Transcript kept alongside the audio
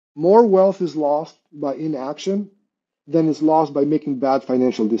More wealth is lost by inaction than is lost by making bad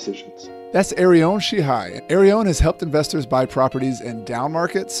financial decisions. That's Erion Shehaj. Erion has helped investors buy properties in down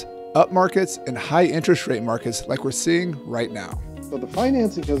markets, up markets, and high interest rate markets like we're seeing right now. So the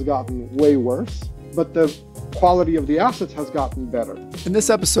financing has gotten way worse, but the quality of the assets has gotten better. In this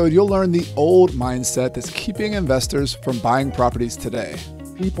episode, you'll learn the old mindset that's keeping investors from buying properties today.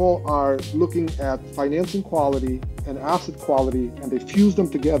 People are looking at financing quality and asset quality, and they fuse them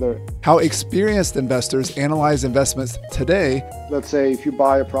together. How experienced investors analyze investments today. Let's say if you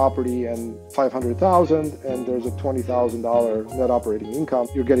buy a property and $500,000 and there's a $20,000 net operating income,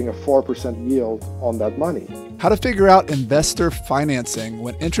 you're getting a 4% yield on that money. How to figure out investor financing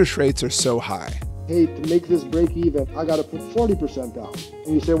when interest rates are so high. Hey, to make this break even, I got to put 40% down.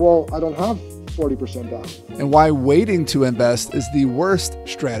 And you say, well, I don't have 40% down. And why waiting to invest is the worst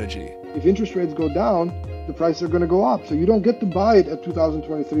strategy. If interest rates go down, the prices are going to go up. So you don't get to buy it at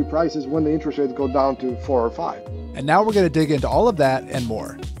 2023 prices when the interest rates go down to 4 or 5. And now we're going to dig into all of that and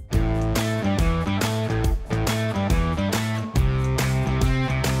more.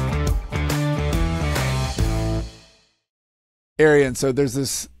 Erion, so there's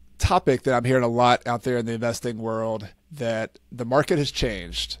this topic that I'm hearing a lot out there in the investing world, that the market has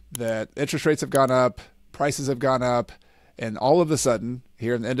changed, that interest rates have gone up, prices have gone up, and all of a sudden,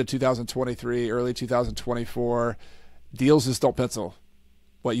 here in the end of 2023, early 2024, deals just don't pencil.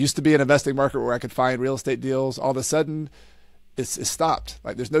 What used to be an investing market where I could find real estate deals, all of a sudden, it's stopped.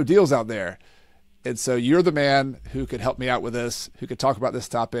 Like, there's no deals out there. And so you're the man who could help me out with this, who could talk about this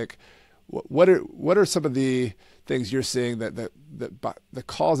topic. What are some of the things you're seeing that the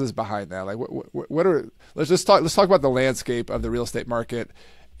causes behind that? Like what are let's talk about the landscape of the real estate market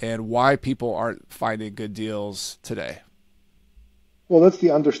and why people aren't finding good deals today. Well, that's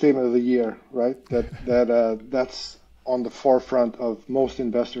the understatement of the year, right? That's on the forefront of most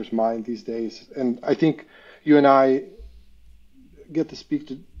investors' mind these days. And I think you and I get to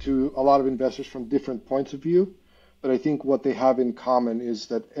speak to a lot of investors from different points of view. But I think what they have in common is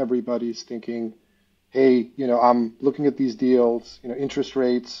that everybody's thinking, hey, I'm looking at these deals, interest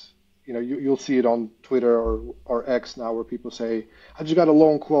rates, you'll see it on Twitter or X now where people say, I just got a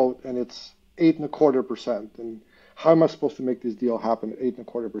loan quote and it's 8.25%. And how am I supposed to make this deal happen at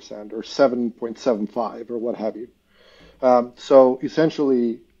 8.25% or 7.75 or what have you? So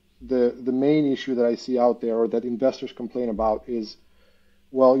essentially, the main issue that I see out there or that investors complain about is,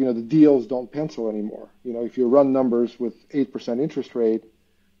 well, the deals don't pencil anymore. If you run numbers with 8% interest rate,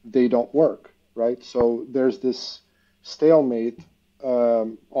 they don't work, right? So there's this stalemate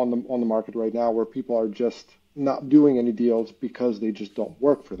on the market right now where people are just not doing any deals because they just don't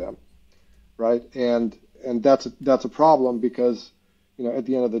work for them, right? And that's a problem because at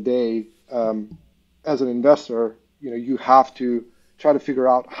the end of the day, as an investor, you have to try to figure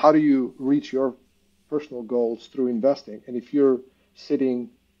out how do you reach your personal goals through investing. And if you're sitting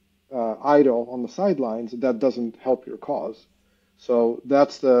idle on the sidelines, that doesn't help your cause. So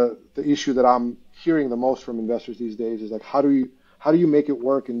that's the issue that I'm hearing the most from investors these days is like, how do you make it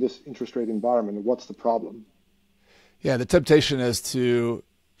work in this interest rate environment? And what's the problem? Yeah, the temptation is to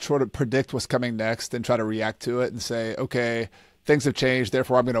try to predict what's coming next and try to react to it and say, okay, things have changed,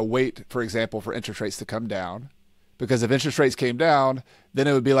 therefore I'm going to wait, for example, for interest rates to come down. Because if interest rates came down, then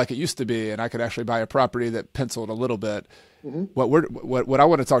it would be like it used to be, and I could actually buy a property that penciled a little bit. Mm-hmm. What I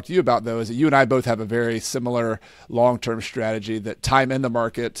want to talk to you about, though, is that you and I both have a very similar long-term strategy that time in the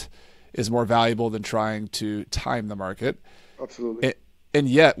market is more valuable than trying to time the market. Absolutely. And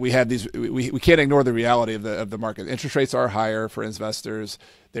yet we have these. We can't ignore the reality of the market. Interest rates are higher for investors.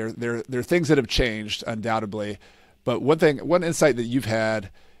 There are things that have changed undoubtedly, but one insight that you've had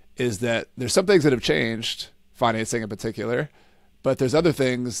is that there's some things that have changed, financing in particular, but there's other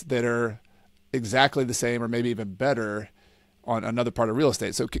things that are exactly the same or maybe even better on another part of real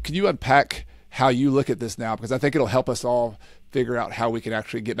estate. So can you unpack how you look at this now? Because I think it'll help us all figure out how we can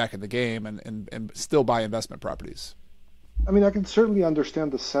actually get back in the game and still buy investment properties. I mean, I can certainly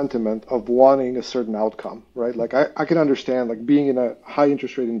understand the sentiment of wanting a certain outcome, right? Like I can understand like being in a high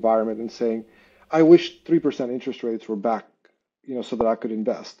interest rate environment and saying, I wish 3% interest rates were back, so that I could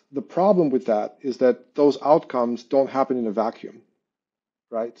invest. The problem with that is that those outcomes don't happen in a vacuum,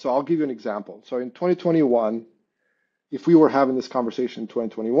 right? So I'll give you an example. So in 2021, if we were having this conversation in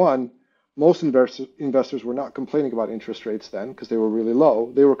 2021, most investors were not complaining about interest rates then because they were really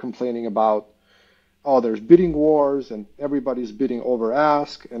low. They were complaining about, oh, there's bidding wars and everybody's bidding over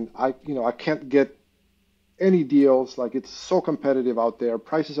ask, and I can't get any deals. Like, it's so competitive out there.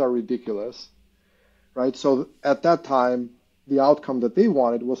 Prices are ridiculous, right? So at that time, the outcome that they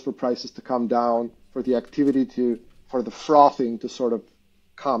wanted was for prices to come down, for the activity for the frothing to sort of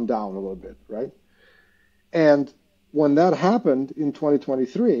calm down a little bit, right? And when that happened in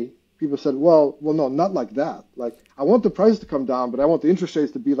 2023, people said, well, no, not like that. Like, I want the price to come down, but I want the interest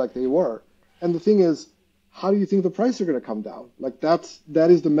rates to be like they were. And the thing is, how do you think the prices are going to come down? Like, that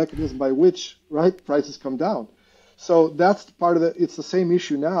is the mechanism by which, right, prices come down. So that's part of it's the same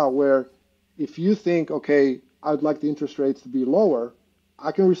issue now, where if you think, okay, I'd like the interest rates to be lower,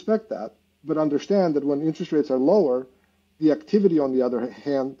 I can respect that, but understand that when interest rates are lower, the activity, on the other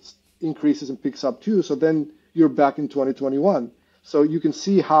hand, increases and picks up too. So then you're back in 2021. So you can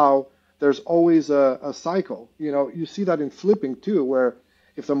see how there's always a cycle. You know, you see that in flipping too, where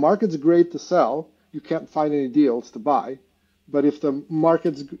if the market's great to sell, you can't find any deals to buy. But if the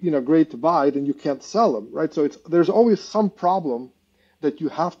market's, great to buy, then you can't sell them, right? So there's always some problem that you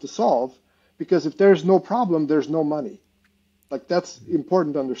have to solve, because if there's no problem, there's no money. Like, that's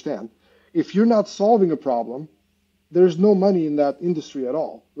important to understand. If you're not solving a problem, there's no money in that industry at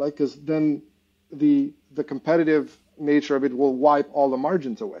all, right? Because then the competitive nature of it will wipe all the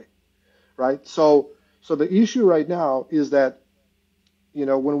margins away, right? So the issue right now is that,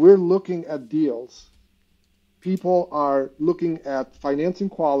 when we're looking at deals, people are looking at financing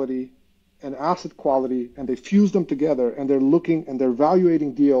quality and asset quality, and they fuse them together, and they're looking and they're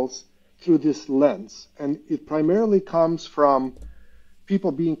evaluating deals through this lens. And it primarily comes from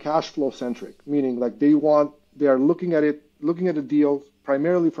people being cash flow centric, meaning like they are looking at a deal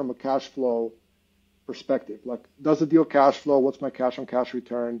primarily from a cash flow perspective. Like, does the deal cash flow? What's my cash on cash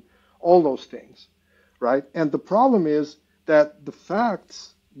return? All those things, right? And the problem is that the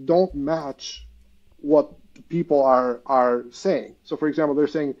facts don't match what the people are saying. So, for example, they're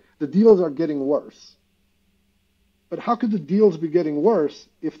saying the deals are getting worse. But how could the deals be getting worse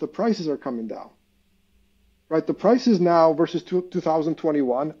if the prices are coming down? Right? The prices now versus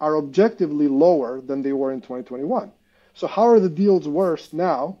 2021 are objectively lower than they were in 2021. So how are the deals worse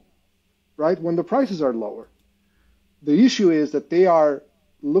now, right, when the prices are lower? The issue is that they are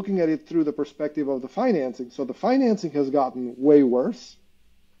looking at it through the perspective of the financing. So the financing has gotten way worse,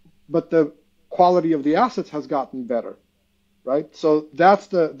 but the quality of the assets has gotten better, right? So that's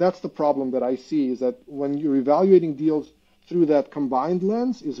the problem that I see, is that when you're evaluating deals through that combined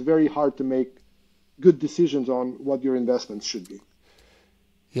lens, it's very hard to make good decisions on what your investments should be.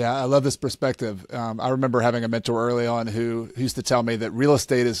 Yeah, I love this perspective. I remember having a mentor early on who used to tell me that real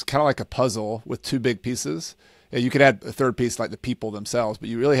estate is kind of like a puzzle with two big pieces. You could add a third piece like the people themselves, but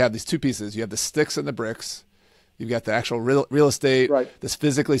you really have these two pieces. You have the sticks and the bricks. You've got the actual real estate that's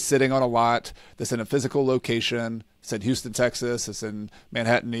physically sitting on a lot, that's in a physical location. It's in Houston, Texas. It's in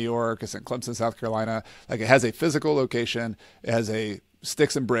Manhattan, New York. It's in Clemson, South Carolina. Like, it has a physical location. It has a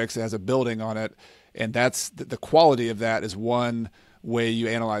sticks and bricks. It has a building on it. And that's the quality of that is one way you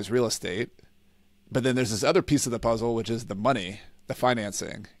analyze real estate. But then there's this other piece of the puzzle, which is the money, the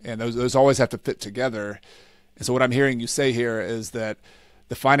financing. And those always have to fit together. And so what I'm hearing you say here is that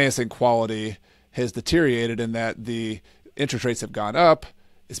the financing quality has deteriorated in that the interest rates have gone up.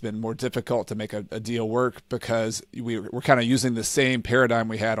 It's been more difficult to make a deal work because we're kind of using the same paradigm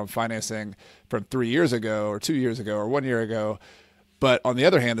we had on financing from 3 years ago or 2 years ago or 1 year ago. But on the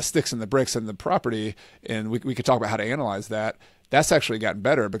other hand, the sticks and the bricks and the property, and we could talk about how to analyze that, that's actually gotten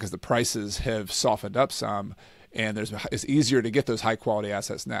better because the prices have softened up some, and it's easier to get those high quality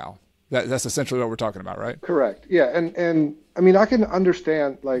assets now. That's essentially what we're talking about, right? Correct. Yeah, and I mean, I can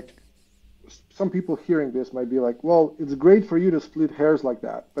understand, like, some people hearing this might be like, well, it's great for you to split hairs like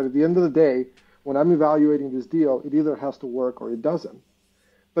that, but at the end of the day, when I'm evaluating this deal, it either has to work or it doesn't.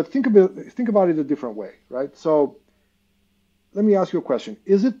 But think about it a different way, right? So let me ask you a question.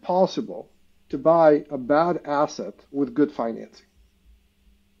 Is it possible to buy a bad asset with good financing?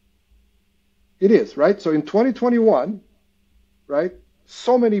 It is, right? So in 2021, right,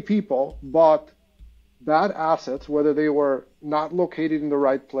 so many people bought bad assets, whether they were not located in the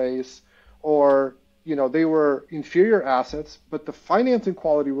right place or, they were inferior assets, but the financing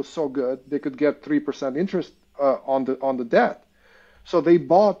quality was so good they could get 3% interest on the debt. So they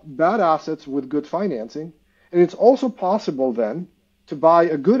bought bad assets with good financing. And it's also possible then to buy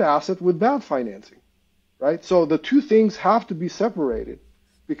a good asset with bad financing, right? So the two things have to be separated,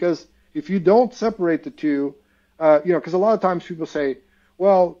 because if you don't separate the two, because a lot of times people say,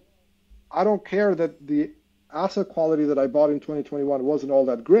 well, I don't care that the asset quality that I bought in 2021 wasn't all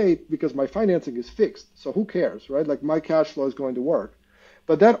that great because my financing is fixed. So who cares, right? Like, my cash flow is going to work.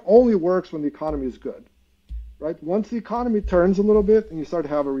 But that only works when the economy is good, right? Once the economy turns a little bit and you start to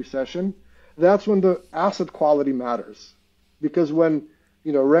have a recession, that's when the asset quality matters. Because when,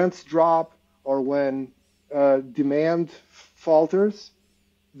 rents drop or when demand falters,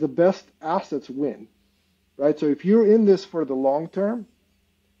 the best assets win, right? So if you're in this for the long term,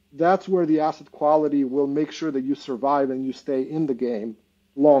 that's where the asset quality will make sure that you survive and you stay in the game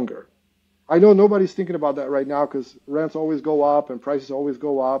longer. I know nobody's thinking about that right now because rents always go up and prices always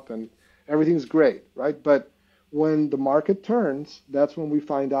go up and everything's great, right? But when the market turns, that's when we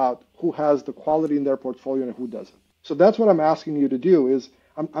find out who has the quality in their portfolio and who doesn't. So that's what I'm asking you to do is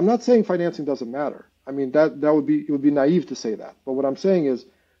I'm not saying financing doesn't matter. I mean, that would be, it would be naive to say that. But what I'm saying is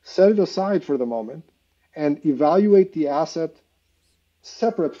set it aside for the moment and evaluate the asset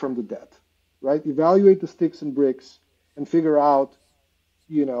separate from the debt, right? Evaluate the sticks and bricks and figure out,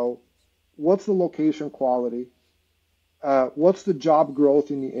 you know, what's the location quality, what's the job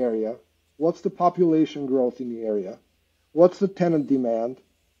growth in the area, what's the population growth in the area, what's the tenant demand,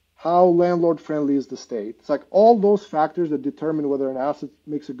 how landlord friendly is the state. It's like all those factors that determine whether an asset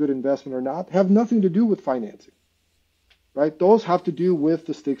makes a good investment or not have nothing to do with financing, right? Those have to do with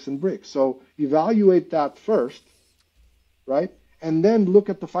the sticks and bricks. So evaluate that first, right? And then look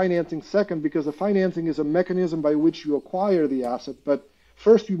at the financing second, because the financing is a mechanism by which you acquire the asset. But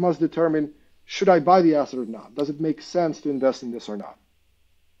first you must determine, should I buy the asset or not? Does it make sense to invest in this or not?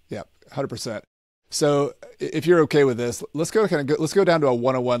 Yeah, 100%. So if you're okay with this, let's go down to a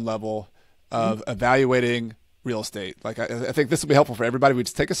 101 level of evaluating real estate. Like I think this will be helpful for everybody. We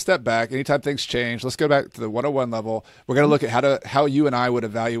just take a step back. Anytime things change, let's go back to the 101 level. We're going to look at how you and I would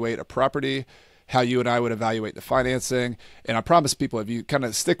evaluate a property, how you and I would evaluate the financing. And I promise people, if you kind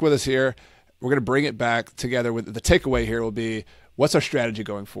of stick with us here, we're going to bring it back together with the takeaway here will be, what's our strategy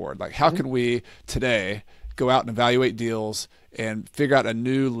going forward? Like how can we today go out and evaluate deals and figure out a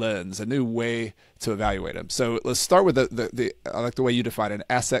new lens, a new way to evaluate them? So let's start with I like the way you define it,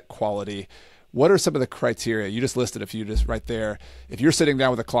 asset quality. What are some of the criteria? You just listed a few just right there. If you're sitting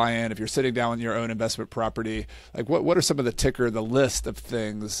down with a client, if you're sitting down on your own investment property, like what are some of the list of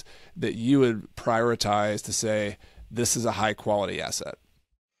things that you would prioritize to say, this is a high quality asset?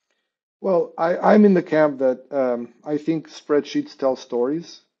 Well, I'm in the camp that I think spreadsheets tell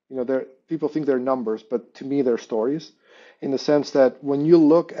stories. You know, people think they're numbers, but to me they're stories, in the sense that when you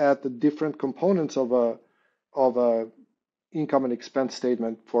look at the different components of a income and expense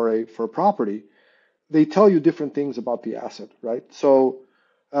statement for a property, they tell you different things about the asset, right? So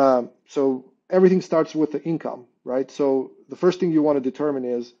everything starts with the income, right? So the first thing you want to determine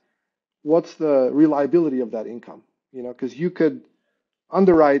is what's the reliability of that income, you know, because you could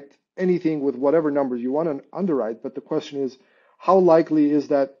underwrite anything with whatever numbers you want to underwrite, but the question is, how likely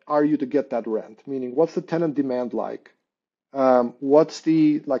are you to get that rent? Meaning, what's the tenant demand like? What's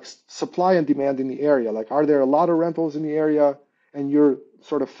the supply and demand in the area? Like, are there a lot of rentals in the area, and you're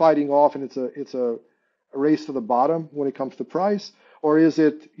sort of fighting off, and it's a race to the bottom when it comes to price, or is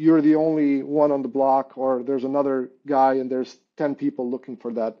it you're the only one on the block, or there's another guy and there's 10 people looking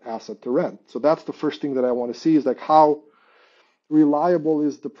for that asset to rent? So that's the first thing that I want to see is like how reliable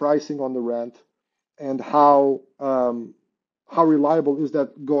is the pricing on the rent, and how reliable is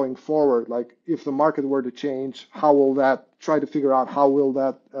that going forward? Like if the market were to change, how will that try to figure out how will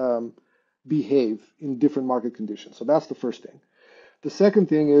that behave in different market conditions? So that's the first thing. The second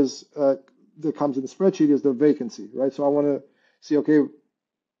thing is that comes in the spreadsheet is the vacancy, right? So I want to see, okay,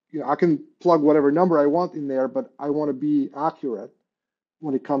 you know, I can plug whatever number I want in there, but I want to be accurate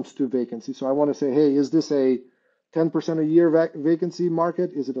when it comes to vacancy. So I want to say, hey, is this a 10% a year vacancy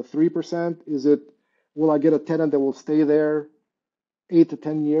market? Is it a 3%? Will I get a tenant that will stay there 8 to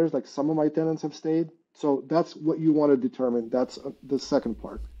 10 years? Like some of my tenants have stayed. So that's what you want to determine. That's the second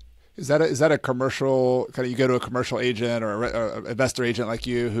part. Is that a commercial kind of, you go to a commercial agent or a investor agent like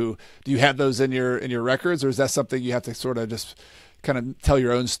you, do you have those in your records, or is that something you have to sort of just kind of tell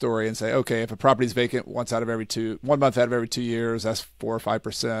your own story and say, okay, if a property's vacant 1 month out of every 2 years, that's 4 or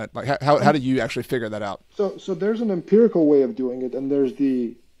 5%. Like how do you actually figure that out? So there's an empirical way of doing it, and there's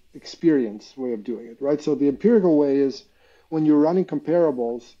the experience way of doing it, right? So the empirical way is when you're running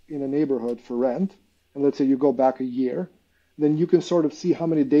comparables in a neighborhood for rent, and let's say you go back a year, then you can sort of see how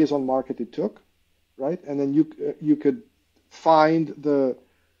many days on market it took, right? And then you could find the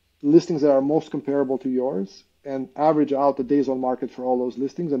listings that are most comparable to yours and average out the days on market for all those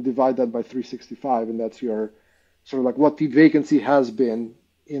listings and divide that by 365, and that's your sort of like what the vacancy has been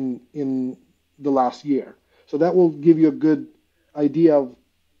in the last year. So that will give you a good idea of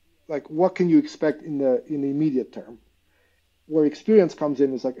like what can you expect in the immediate term. Where experience comes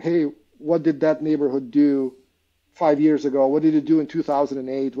in is like, hey, what did that neighborhood do 5 years ago? What did it do in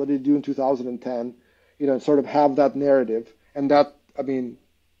 2008? What did it do in 2010? You know, sort of have that narrative. And that, I mean,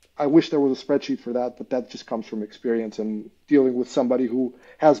 I wish there was a spreadsheet for that, but that just comes from experience and dealing with somebody who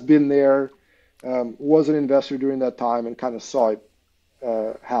has been there, was an investor during that time, and kind of saw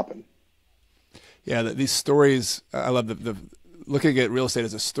it happen. Yeah, these stories, I love the looking at real estate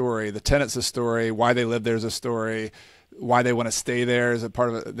as a story. The tenant's a story. Why they live there is a story. Why they want to stay there is a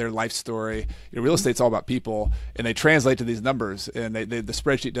part of their life story. Real estate's all about people, and they translate to these numbers, and the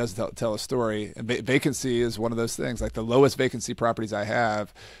spreadsheet does tell a story. And vacancy is one of those things. Like the lowest vacancy properties I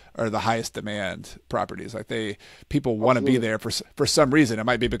have are the highest demand properties. Like people want to be there for some reason. It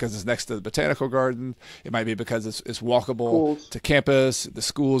might be because it's next to the botanical garden. It might be because it's walkable to campus. The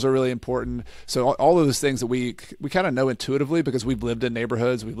schools are really important. So all of those things that we kind of know intuitively because we've lived in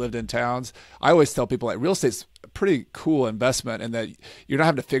neighborhoods, we've lived in towns. I always tell people like real estate's a pretty cool investment, and that you're not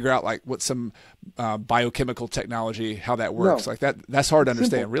having to figure out like what some biochemical technology, how that works. No. Like that's hard to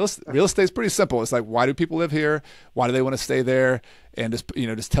understand. Real estate's pretty simple. It's like, why do people live here? Why do they want to stay there? And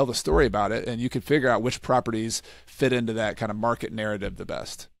just tell the story about it, and you can figure out which properties fit into that kind of market narrative the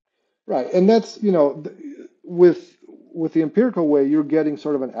best. Right, and that's with the empirical way, you're getting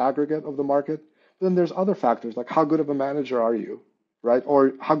sort of an aggregate of the market. Then there's other factors like how good of a manager are you, right?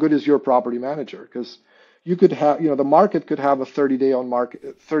 Or how good is your property manager? Because you could have, the market could have a 30 days on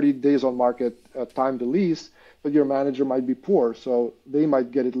market time to lease, but your manager might be poor, so they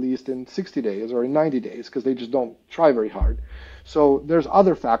might get it leased in 60 days or in 90 days because they just don't try very hard. So there's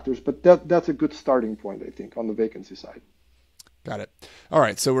other factors, but that's a good starting point, I think, on the vacancy side. Got it. All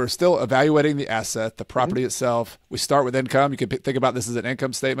right. So we're still evaluating the asset, the property itself. We start with income. You can think about this as an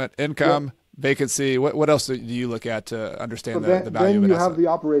income statement. Income, vacancy. What else do you look at to understand the value of an asset? Then you have the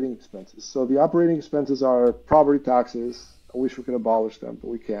operating expenses. So the operating expenses are property taxes. I wish we could abolish them, but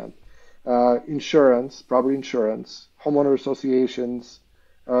we can't. Insurance, property insurance, homeowner associations,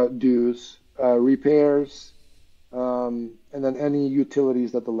 dues, repairs, and then any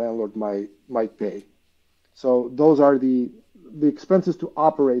utilities that the landlord might pay. So those are the expenses to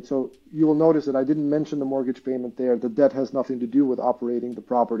operate. So you will notice that I didn't mention the mortgage payment there. The debt has nothing to do with operating the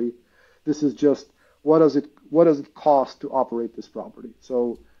property. This is just what does it cost to operate this property.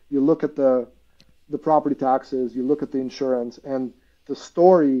 So you look at the property taxes, you look at the insurance, and the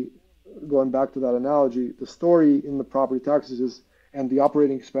story, going back to that analogy, the story in the property taxes and the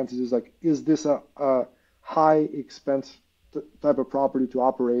operating expenses is like, is this a high expense type of property to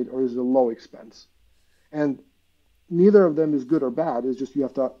operate, or is it a low expense? And neither of them is good or bad. It's just you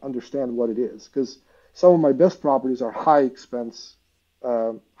have to understand what it is. Because some of my best properties are high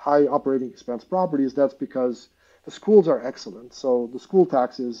operating expense properties. That's because the schools are excellent. So the school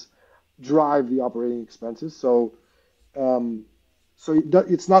taxes drive the operating expenses. So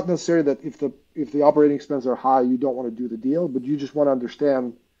it's not necessarily that if the operating expenses are high, you don't want to do the deal, but you just want to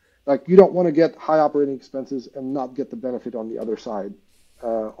understand, like, you don't want to get high operating expenses and not get the benefit on the other side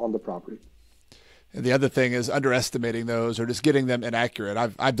on the property. And the other thing is underestimating those or just getting them inaccurate.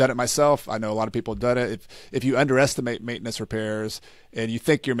 I've done it myself. I know a lot of people have done it. If you underestimate maintenance repairs and you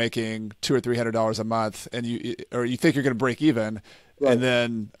think you're making $200 or $300 a month, and you think you're going to break even, right, and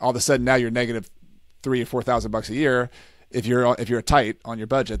then all of a sudden now you're negative $3,000 or $4,000 a year. If you're tight on your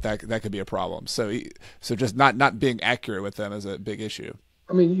budget, that could be a problem. So just not being accurate with them is a big issue.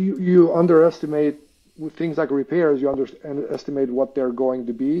 I mean, you underestimate with things like repairs. You underestimate what they're going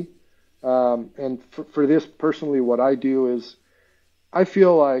to be. And for this personally, what I do is I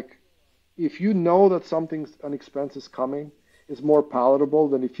feel like if you know that an expense is coming, it's more palatable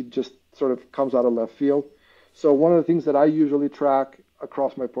than if it just sort of comes out of left field. So one of the things that I usually track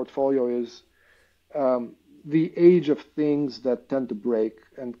across my portfolio is the age of things that tend to break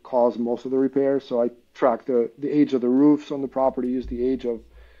and cause most of the repairs. So I track the age of the roofs on the properties, the age of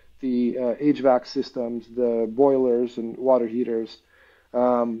the HVAC systems, the boilers and water heaters.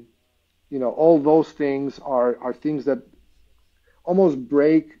 All those things are things that almost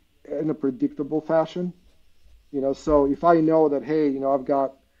break in a predictable fashion. So if I know that, hey, I've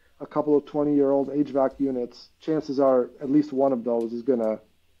got a couple of 20-year-old HVAC units, chances are at least one of those is gonna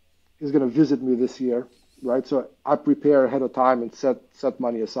visit me this year, right? So I prepare ahead of time and set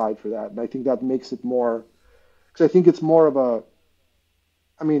money aside for that. And I think that makes it more, because I think it's more of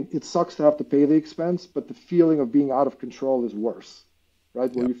it sucks to have to pay the expense, but the feeling of being out of control is worse,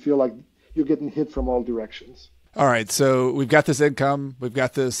 right? Where you feel like you're getting hit from all directions. All right. So we've got this income, we've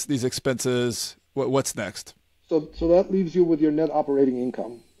got these expenses. What's next? So that leaves you with your net operating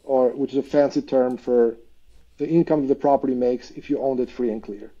income, which is a fancy term for the income that the property makes if you owned it free and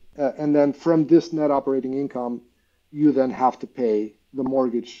clear. And then from this net operating income, you then have to pay the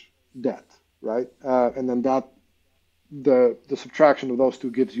mortgage debt, right? And then the subtraction of those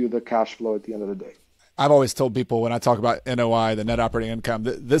two gives you the cash flow at the end of the day. I've always told people when I talk about NOI, the net operating income,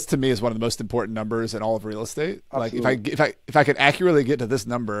 this to me is one of the most important numbers in all of real estate. Absolutely. Like if I could accurately get to this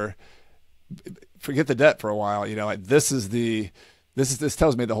number, forget the debt for a while. Like this is the This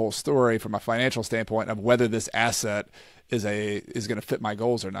tells me the whole story from a financial standpoint of whether this asset is going to fit my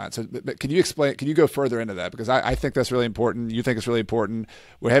goals or not. So, but can you explain? Can you go further into that? Because I think that's really important. You think it's really important.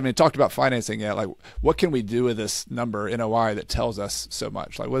 We haven't even talked about financing yet. Like, what can we do with this number NOI that tells us so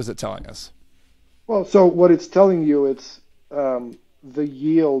much? Like, what is it telling us? Well, so what it's telling you, it's the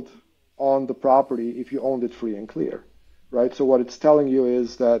yield on the property if you owned it free and clear, right? So what it's telling you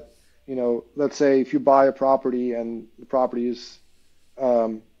is that, let's say if you buy a property and the property is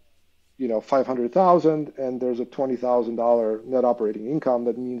 500,000 and there's a $20,000 net operating income,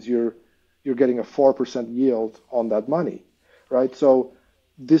 that means you're getting a 4% yield on that money, right? So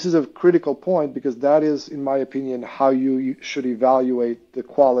this is a critical point because that is, in my opinion, how you should evaluate the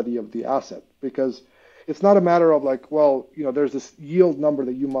quality of the asset, because it's not a matter of like, well, there's this yield number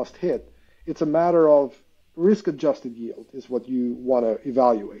that you must hit. It's a matter of risk-adjusted yield is what you want to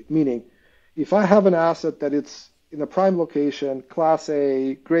evaluate. Meaning, if I have an asset that it's in a prime location, Class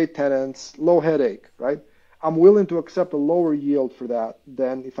A, great tenants, low headache, right? I'm willing to accept a lower yield for that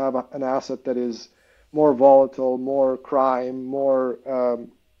than if I have an asset that is more volatile, more crime, more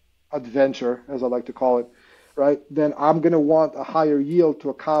adventure, as I like to call it, right? Then I'm going to want a higher yield to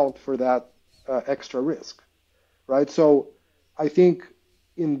account for that extra risk, right? So I think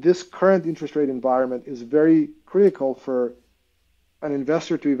in this current interest rate environment is very critical for an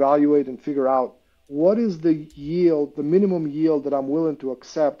investor to evaluate and figure out what is the yield, the minimum yield that I'm willing to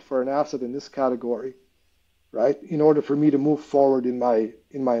accept for an asset in this category, right? In order for me to move forward in my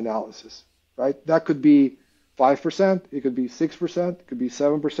analysis, right? That could be 5%, it could be 6%, it could be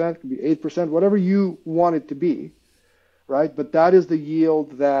 7%, it could be 8%, whatever you want it to be, right? But that is the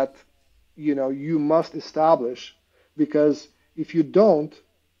yield that you must establish, because if you don't,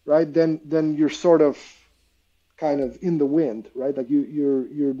 right, then you're sort of kind of in the wind, right? Like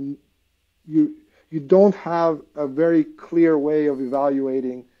you don't have a very clear way of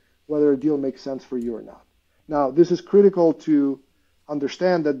evaluating whether a deal makes sense for you or not. Now, this is critical to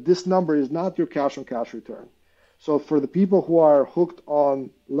understand that this number is not your cash on cash return. So for the people who are hooked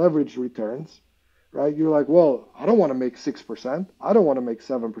on leverage returns, right, you're like, well, I don't want to make 6%. I don't want to make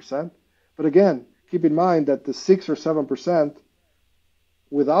 7%. But again, keep in mind that the 6 or 7%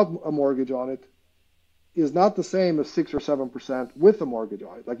 without a mortgage on it is not the same as 6 or 7% with a mortgage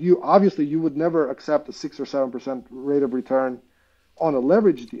on it. Like you would never accept a 6 or 7% rate of return on a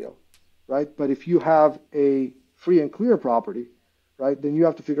leverage deal, right? But if you have a free and clear property, right, then you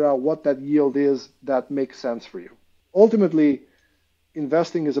have to figure out what that yield is that makes sense for you. Ultimately,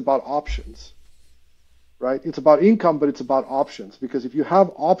 investing is about options, right? It's about income, but it's about options, because if you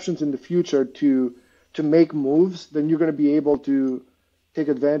have options in the future to make moves, then you're going to be able to take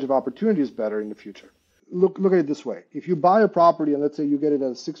advantage of opportunities better in the future. Look at it this way. If you buy a property and let's say you get it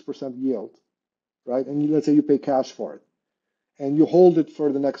at a 6% yield, right? And let's say you pay cash for it and you hold it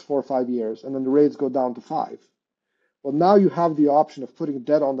for the next 4 or 5 years and then the rates go down to 5. Well, now you have the option of putting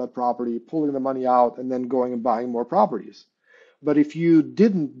debt on that property, pulling the money out, and then going and buying more properties. But if you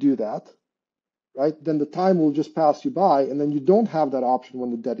didn't do that, right, then the time will just pass you by, and then you don't have that option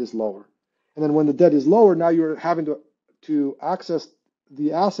when the debt is lower. And then when the debt is lower, now you're having to access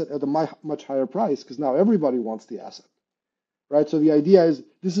the asset at a much higher price, because now everybody wants the asset, right? So the idea is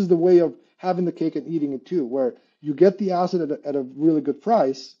this is the way of having the cake and eating it too, where you get the asset at a really good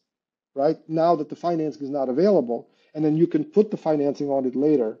price, right, now that the financing is not available, and then you can put the financing on it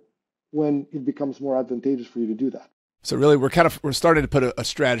later when it becomes more advantageous for you to do that. So really, we're starting to put a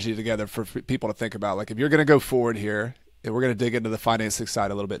strategy together for people to think about. Like if you're going to go forward here, and we're going to dig into the financing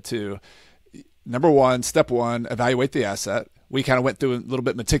side a little bit too. Step one, evaluate the asset. We kind of went through a little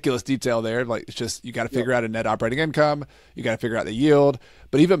bit meticulous detail there. Like it's just, you got to figure out a net operating income. You got to figure out the yield.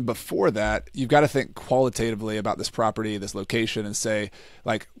 But even before that, you've got to think qualitatively about this property, this location, and say,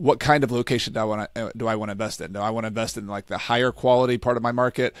 like, what kind of location do I want to invest in? Do I want to invest in like the higher quality part of my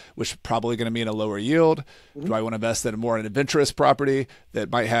market, which is probably going to mean a lower yield? Mm-hmm. Do I want to invest in more an adventurous property that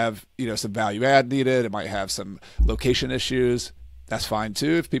might have, some value add needed? It might have some location issues. That's fine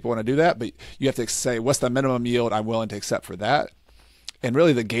too if people want to do that, but you have to say, what's the minimum yield I'm willing to accept for that? And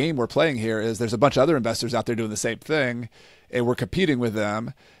really the game we're playing here is there's a bunch of other investors out there doing the same thing, and we're competing with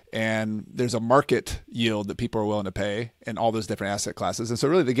them, and there's a market yield that people are willing to pay in all those different asset classes. And so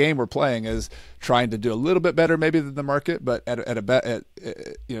really the game we're playing is trying to do a little bit better maybe than the market, but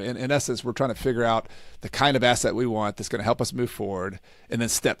in essence, we're trying to figure out the kind of asset we want that's going to help us move forward. And then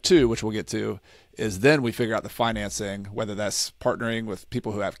step two, which we'll get to, is then we figure out the financing, whether that's partnering with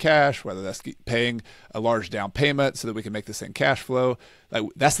people who have cash, whether that's paying a large down payment so that we can make this thing cash flow. Like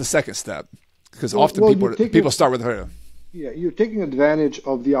that's the second step, because often people start with her. Yeah, you're taking advantage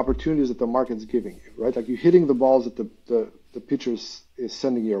of the opportunities that the market's giving you, right? Like you're hitting the balls at the the pitcher is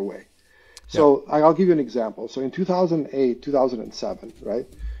sending your way. Yep. So I'll give you an example. So in 2008, 2007, right,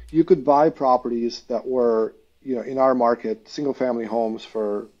 you could buy properties that were, in our market, single family homes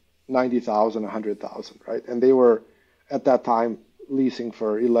for 90,000, 100,000, right? And they were at that time leasing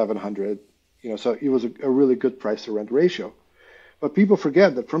for 1,100, so it was a really good price to rent ratio. But people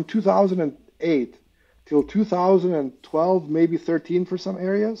forget that from 2008 till 2012, maybe 13 for some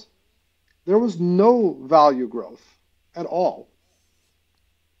areas, there was no value growth at all,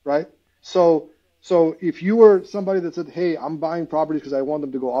 right? So if you were somebody that said, hey, I'm buying properties because I want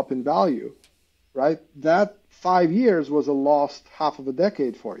them to go up in value, right? That 5 years was a lost half of a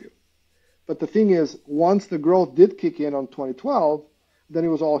decade for you. But the thing is, once the growth did kick in on 2012, then it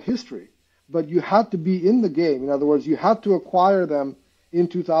was all history. But you had to be in the game. In other words, you had to acquire them in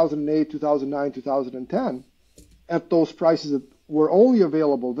 2008, 2009, 2010 at those prices that were only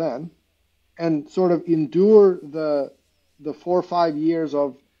available then, and sort of endure the 4 or 5 years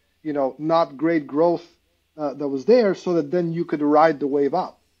of not great growth that was there, so that then you could ride the wave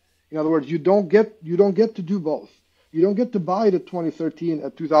up. In other words, you don't get to do both. You don't get to buy it at 2013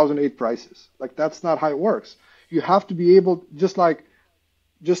 at 2008 prices. Like, that's not how it works. You have to be able, just like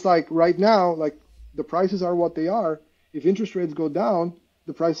right now, like the prices are what they are. If interest rates go down,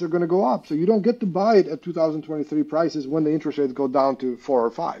 the prices are going to go up. So you don't get to buy it at 2023 prices when the interest rates go down to 4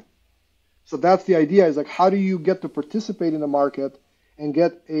 or 5. So that's the idea, is like, how do you get to participate in the market and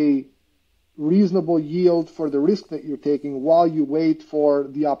get a reasonable yield for the risk that you're taking while you wait for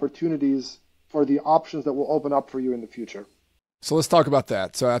the opportunities, for the options that will open up for you in the future. So let's talk about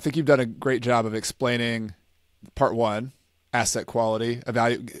that. So I think you've done a great job of explaining part one, asset quality,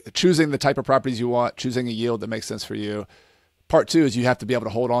 choosing the type of properties you want, choosing a yield that makes sense for you. Part two is you have to be able to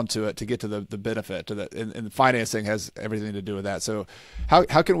hold on to it to get to the benefit, and financing has everything to do with that. So how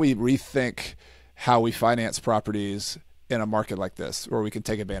can we rethink how we finance properties in a market like this, where we can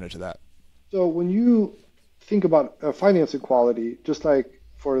take advantage of that? So when you think about financing quality, just like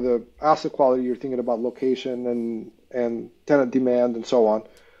for the asset quality, you're thinking about location and tenant demand and so on.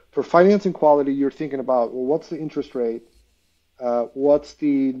 For financing quality, you're thinking about, well, what's the interest rate? What's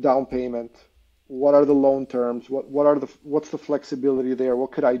the down payment? What are the loan terms? What's the flexibility there?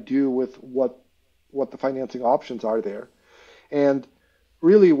 What could I do with what the financing options are there? And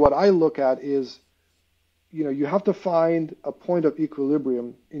really what I look at is, you have to find a point of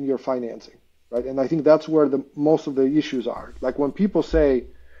equilibrium in your financing, right? And I think that's where most of the issues are. Like when people say,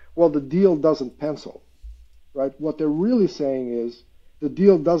 well, the deal doesn't pencil, right? What they're really saying is the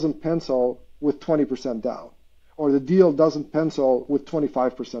deal doesn't pencil with 20% down, or the deal doesn't pencil with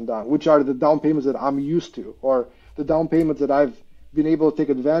 25% down, which are the down payments that I'm used to, or the down payments that I've been able to take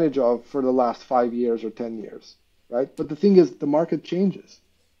advantage of for the last 5 years or 10 years, right? But the thing is, the market changes.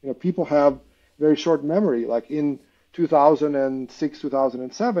 People have very short memory. Like in 2006,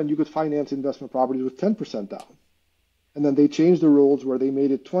 2007, you could finance investment properties with 10% down. And then they changed the rules where they made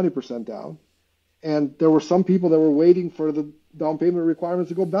it 20% down. And there were some people that were waiting for the down payment requirements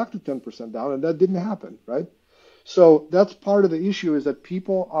to go back to 10% down, and that didn't happen, right? So that's part of the issue, is that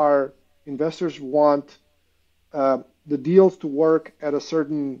investors want the deals to work at a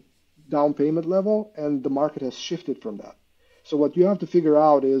certain down payment level, and the market has shifted from that. So what you have to figure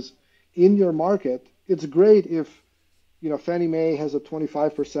out is, in your market, it's great if Fannie Mae has a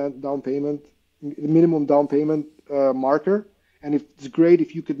 25% down payment, minimum down payment marker, and it's great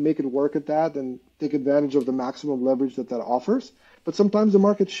if you could make it work at that and take advantage of the maximum leverage that offers. But sometimes the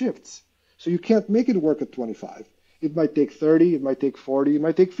market shifts, so you can't make it work at 25. It might take 30, it might take 40, it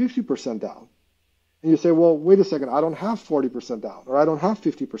might take 50% down. And you say, well, wait a second, I don't have 40% down, or I don't have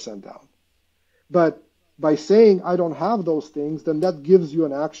 50% down. But by saying I don't have those things, then that gives you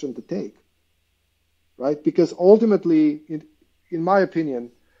an action to take, right? Because ultimately, in my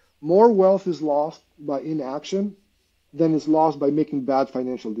opinion, more wealth is lost by inaction than is lost by making bad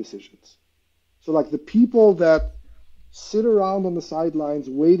financial decisions. So like the people that sit around on the sidelines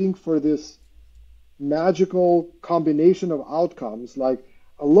waiting for this magical combination of outcomes, like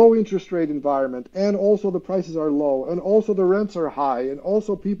a low interest rate environment, and also the prices are low, and also the rents are high, and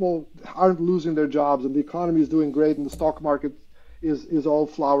also people aren't losing their jobs, and the economy is doing great, and the stock market is all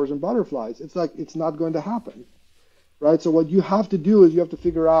flowers and butterflies. It's like, it's not going to happen, right? So what you have to do is you have to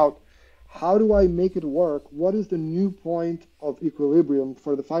figure out, how do I make it work? What is the new point of equilibrium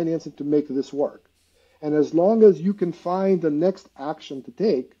for the financing to make this work? And as long as you can find the next action to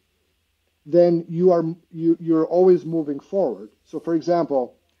take, then you're always moving forward. So for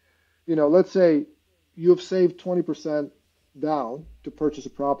example, let's say you've saved 20% down to purchase a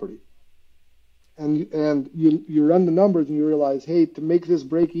property, and you run the numbers and you realize, hey, to make this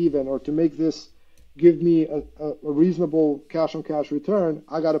break even, or to make this give me a reasonable cash on cash return,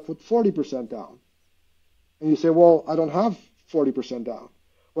 I got to put 40% down. And you say, well, I don't have 40% down.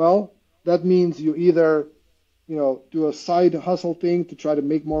 Well, that means you either, do a side hustle thing to try to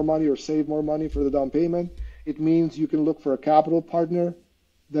make more money or save more money for the down payment. It means you can look for a capital partner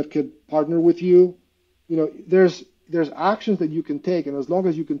that could partner with you. There's actions that you can take, and as long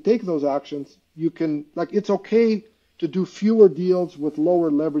as you can take those actions, you can, it's okay to do fewer deals with lower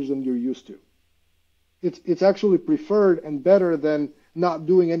leverage than you're used to. It's actually preferred and better than not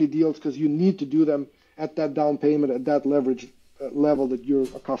doing any deals because you need to do them at that down payment, at that leverage level that you're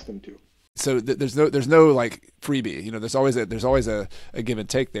accustomed to. So there's no like freebie. There's always a give and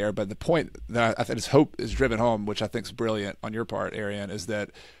take there. But the point that I think is hope is driven home, which I think is brilliant on your part, Erion, is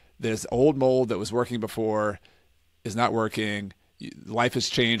that this old mold that was working before is not working. Life is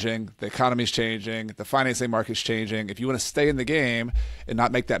changing. The economy is changing. The financing market is changing. If you want to stay in the game and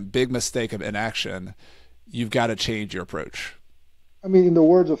not make that big mistake of inaction, you've got to change your approach. I mean, in the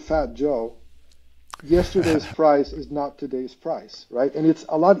words of Fat Joe, yesterday's price is not today's price, right? And it's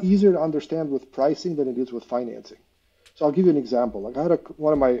a lot easier to understand with pricing than it is with financing. So I'll give you an example. Like I had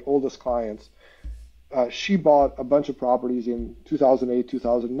one of my oldest clients. She bought a bunch of properties in 2008,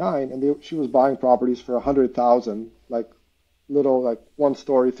 2009, and she was buying properties for $100,000, like little, like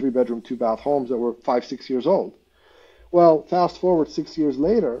 1-story, 3-bedroom, 2-bath homes that were 5-6 years old. Well, fast forward 6 years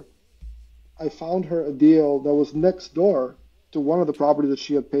later, I found her a deal that was next door to one of the properties that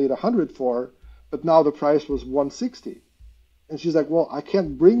she had paid $100 for, but now the price was $160. And she's like, well, I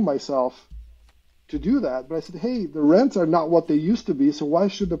can't bring myself to do that. But I said, hey, the rents are not what they used to be, so why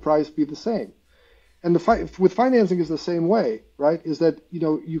should the price be the same? And with financing is the same way, right? Is that,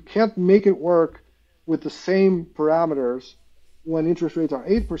 you can't make it work with the same parameters when interest rates are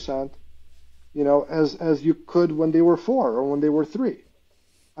 8%, as you could when they were 4 or when they were 3.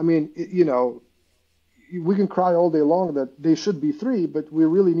 I mean, we can cry all day long that they should be 3, but we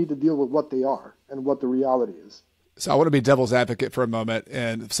really need to deal with what they are and what the reality is. So I want to be devil's advocate for a moment.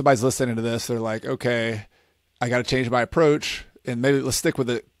 And if somebody's listening to this, they're like, okay, I got to change my approach, and maybe let's stick with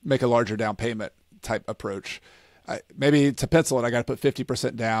it, make a larger down payment type approach. Maybe to pencil it, I got to put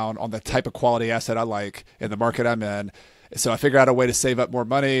 50% down on the type of quality asset I like in the market I'm in. So I figure out a way to save up more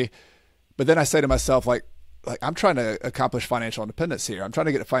money. But then I say to myself, like I'm trying to accomplish financial independence here. I'm trying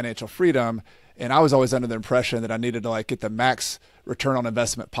to get to financial freedom. And I was always under the impression that I needed to get the max return on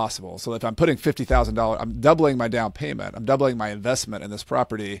investment possible. So if I'm putting $50,000, I'm doubling my down payment. I'm doubling my investment in this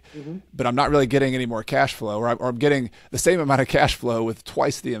property, but I'm not really getting any more cash flow, or I'm getting the same amount of cash flow with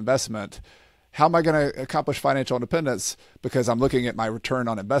twice the investment. How am I going to accomplish financial independence? Because I'm looking at my return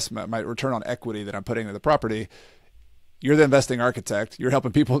on investment, my return on equity that I'm putting into the property. You're the investing architect. You're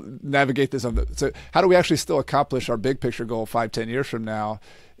helping people navigate this. So how do we actually still accomplish our big picture goal 5-10 years from now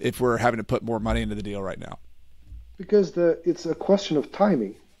if we're having to put more money into the deal right now? Because it's a question of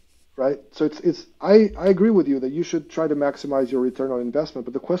timing, right? So I agree with you that you should try to maximize your return on investment,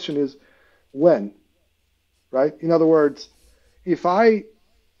 but the question is when, right? In other words, if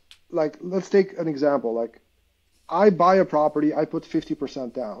let's take an example. I buy a property, I put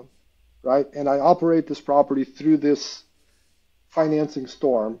 50% down, right? And I operate this property through this financing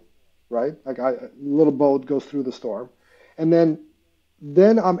storm, right? A little boat goes through the storm. And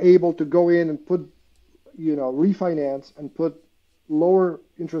then I'm able to go in and put, refinance and put lower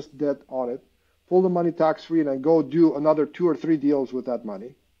interest debt on it, pull the money tax-free, and then go do another 2 or 3 deals with that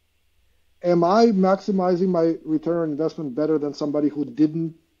money. Am I maximizing my return on investment better than somebody who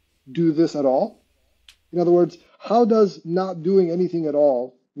didn't do this at all? In other words, how does not doing anything at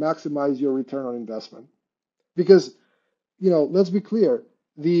all maximize your return on investment? Because, let's be clear,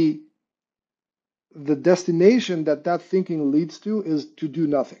 the destination that thinking leads to is to do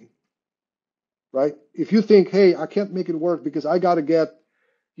nothing, right? If you think, hey, I can't make it work because I got to get,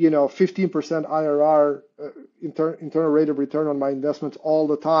 15% IRR, internal rate of return on my investments all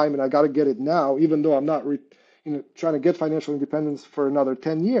the time, and I got to get it now, even though I'm not trying to get financial independence for another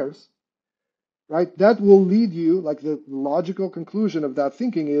 10 years, right? That will lead you, the logical conclusion of that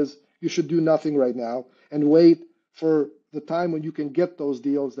thinking is you should do nothing right now and wait for the time when you can get those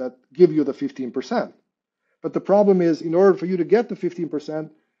deals that give you the 15%. But the problem is, in order for you to get the 15%,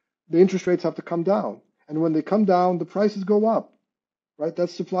 the interest rates have to come down. And when they come down, the prices go up, right?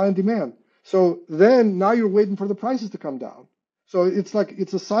 That's supply and demand. So then now you're waiting for the prices to come down. So it's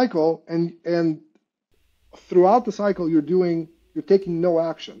a cycle, and throughout the cycle, you're taking no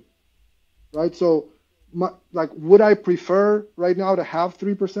action, right? So would I prefer right now to have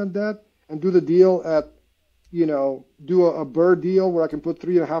 3% debt and do the deal at, do a bird deal where I can put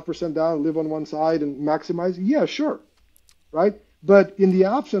 3.5% down, live on one side and maximize? Yeah, sure, right? But in the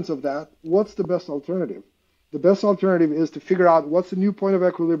absence of that, what's the best alternative? The best alternative is to figure out what's the new point of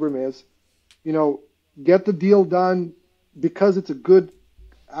equilibrium is, you know, get the deal done because it's a good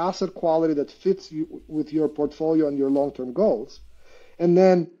asset quality that fits you with your portfolio and your long-term goals. And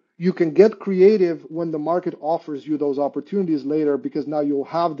then you can get creative when the market offers you those opportunities later, because now you'll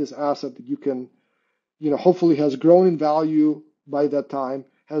have this asset that you can, you know, hopefully has grown in value by that time,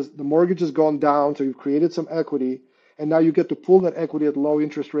 has the mortgage has gone down, so you've created some equity, and now you get to pull that equity at low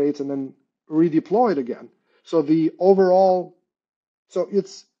interest rates and then redeploy it again. So the overall, so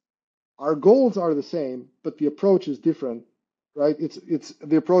it's our goals are the same, but the approach is different, right? It's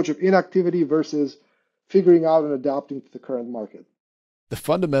the approach of inactivity versus figuring out and adapting to the current market. The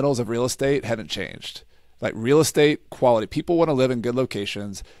fundamentals of real estate haven't changed. Like real estate quality, people want to live in good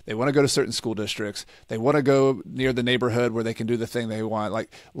locations. They want to go to certain school districts. They want to go near the neighborhood where they can do the thing they want.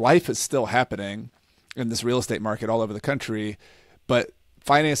 Like life is still happening in this real estate market all over the country, but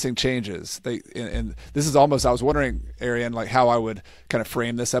financing changes. And this is almost, I was wondering, Erion, like how I would kind of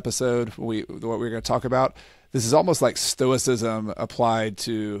frame this episode, what we're going to talk about. This is almost like stoicism applied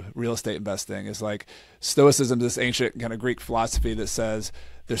to real estate investing. Is like stoicism, this ancient kind of Greek philosophy that says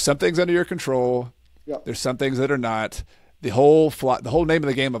there's some things under your control. Yeah. There's some things that are not. The whole name of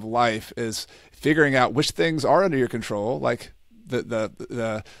the game of life is figuring out which things are under your control. Like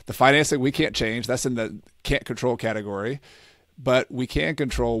the financing we can't change. That's in the can't control category. But we can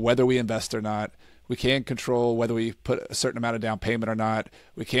control whether we invest or not. We can control whether we put a certain amount of down payment or not.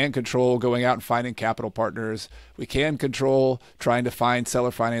 We can control going out and finding capital partners. We can control trying to find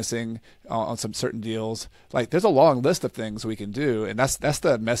seller financing on some certain deals. Like there's a long list of things we can do. And that's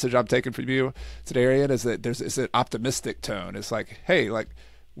the message I'm taking from you today, Erion, is that it's an optimistic tone. It's like, hey, like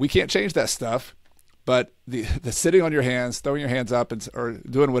we can't change that stuff, but the sitting on your hands, throwing your hands up or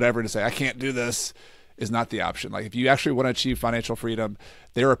doing whatever to say, I can't do this, is not the option. Like if you actually want to achieve financial freedom,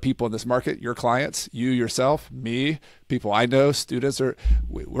 there are people in this market, your clients, you yourself, me, people I know, students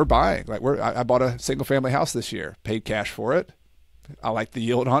we're buying. Like I bought a single family house this year, paid cash for it. I like the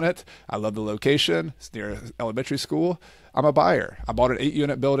yield on it. I love the location. It's near elementary school. I'm a buyer. I bought an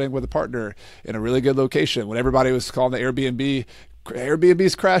 8-unit building with a partner in a really good location when everybody was calling the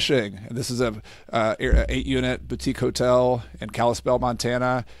Airbnb's crashing. And this is a 8-unit boutique hotel in Kalispell,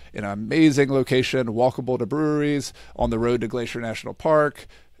 Montana, in an amazing location, walkable to breweries, on the road to Glacier National Park,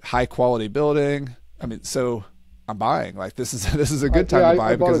 high quality building. I mean, so I'm buying. Like this is a good time to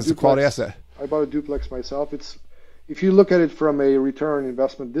buy because it's a quality asset. I bought a duplex myself. If you look at it from a return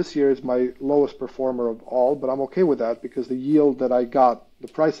investment, this year is my lowest performer of all, but I'm okay with that because the yield that I got, the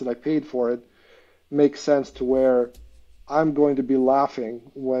price that I paid for it, makes sense to where I'm going to be laughing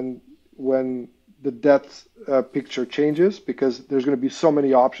when the debt picture changes, because there's going to be so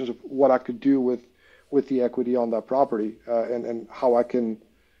many options of what I could do with the equity on that property and how I can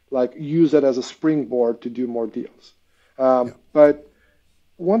like use it as a springboard to do more deals. But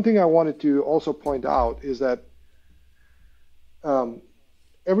one thing I wanted to also point out is that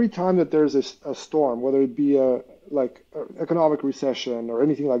every time that there's a storm, whether it be an economic recession or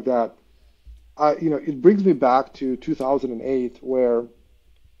anything like that, it brings me back to 2008, where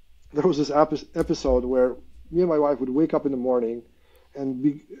there was this episode where me and my wife would wake up in the morning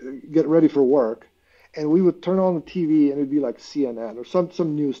and get ready for work, and we would turn on the TV and it'd be like CNN or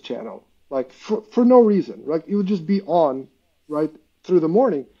some news channel, like for no reason. Like it would just be on right through the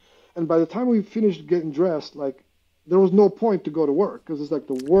morning, and by the time we finished getting dressed, like there was no point to go to work because it's like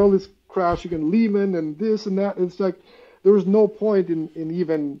the world is crashing and Lehman and this and that. It's like there was no point in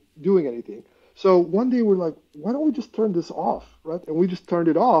even doing anything. So one day we're like, why don't we just turn this off, right? And we just turned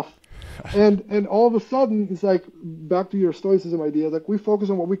it off, and all of a sudden it's like back to your stoicism idea. Like we focus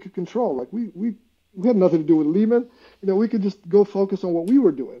on what we could control. Like we had nothing to do with Lehman. We could just go focus on what we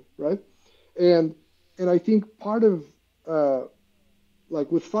were doing, right? And I think part of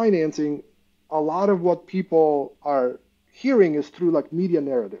like with financing, a lot of what people are hearing is through like media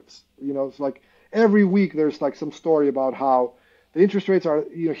narratives. It's like every week there's like some story about how the interest rates are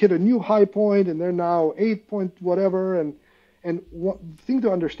hit a new high point and they're now 8 point whatever. And one thing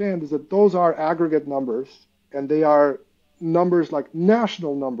to understand is that those are aggregate numbers, and they are numbers like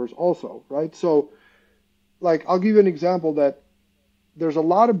national numbers also, right? So like I'll give you an example that there's a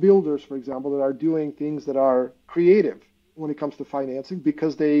lot of builders, for example, that are doing things that are creative when it comes to financing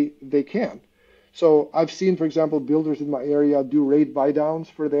because they can. So I've seen, for example, builders in my area do rate buy downs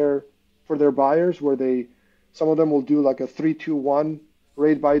for their buyers, where some of them will do like a 3-2-1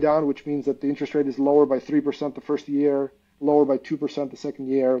 rate buy down, which means that the interest rate is lower by 3% the first year, lower by 2% the second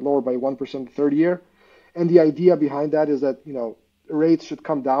year, lower by 1% the third year. And the idea behind that is that, rates should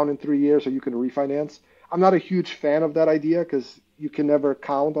come down in 3 years so you can refinance. I'm not a huge fan of that idea because, you can never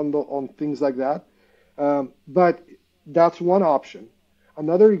count on things like that. But that's one option.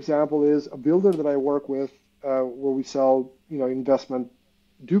 Another example is a builder that I work with, where we sell, investment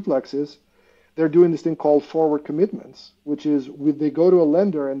duplexes. They're doing this thing called forward commitments, which is they go to a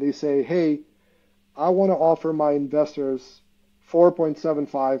lender and they say, hey, I want to offer my investors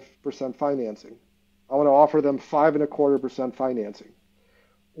 4.75% financing. I want to offer them 5.25% financing.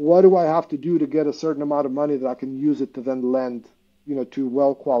 What do I have to do to get a certain amount of money that I can use it to then lend, to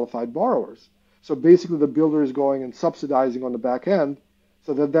well-qualified borrowers? So basically the builder is going and subsidizing on the back end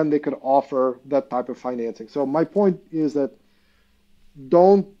so that then they could offer that type of financing. So my point is that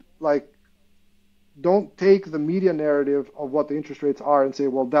don't take the media narrative of what the interest rates are and say,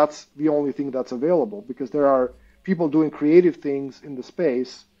 well, that's the only thing that's available, because there are people doing creative things in the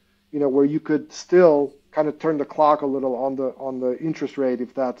space, where you could still kind of turn the clock a little on the interest rate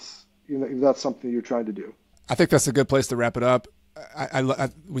if that's something you're trying to do. I think that's a good place to wrap it up.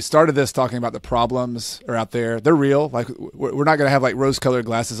 We started this talking about the problems are out there. They're real. Like, we're not going to have like rose-colored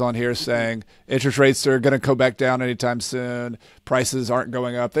glasses on here saying interest rates are going to go back down anytime soon. Prices aren't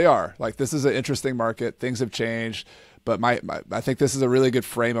going up. They are. Like, this is an interesting market. Things have changed. But I think this is a really good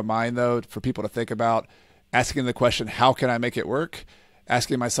frame of mind, though, for people to think about, asking the question, how can I make it work?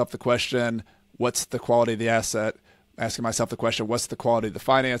 Asking myself the question, what's the quality of the asset? Asking myself the question, what's the quality of the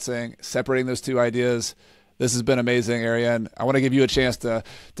financing? Separating those two ideas. This has been amazing, Erion. I want to give you a chance to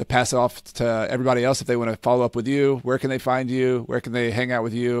pass it off to everybody else if they want to follow up with you. Where can they find you? Where can they hang out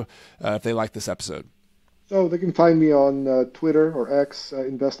with you if they like this episode? So they can find me on Twitter or X,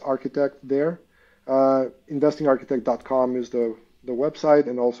 Invest Architect there. Investingarchitect.com is the website,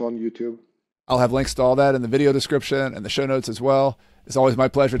 and also on YouTube. I'll have links to all that in the video description and the show notes as well. It's always my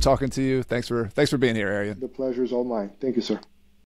pleasure talking to you. Thanks for being here, Erion. The pleasure is all mine. Thank you, sir.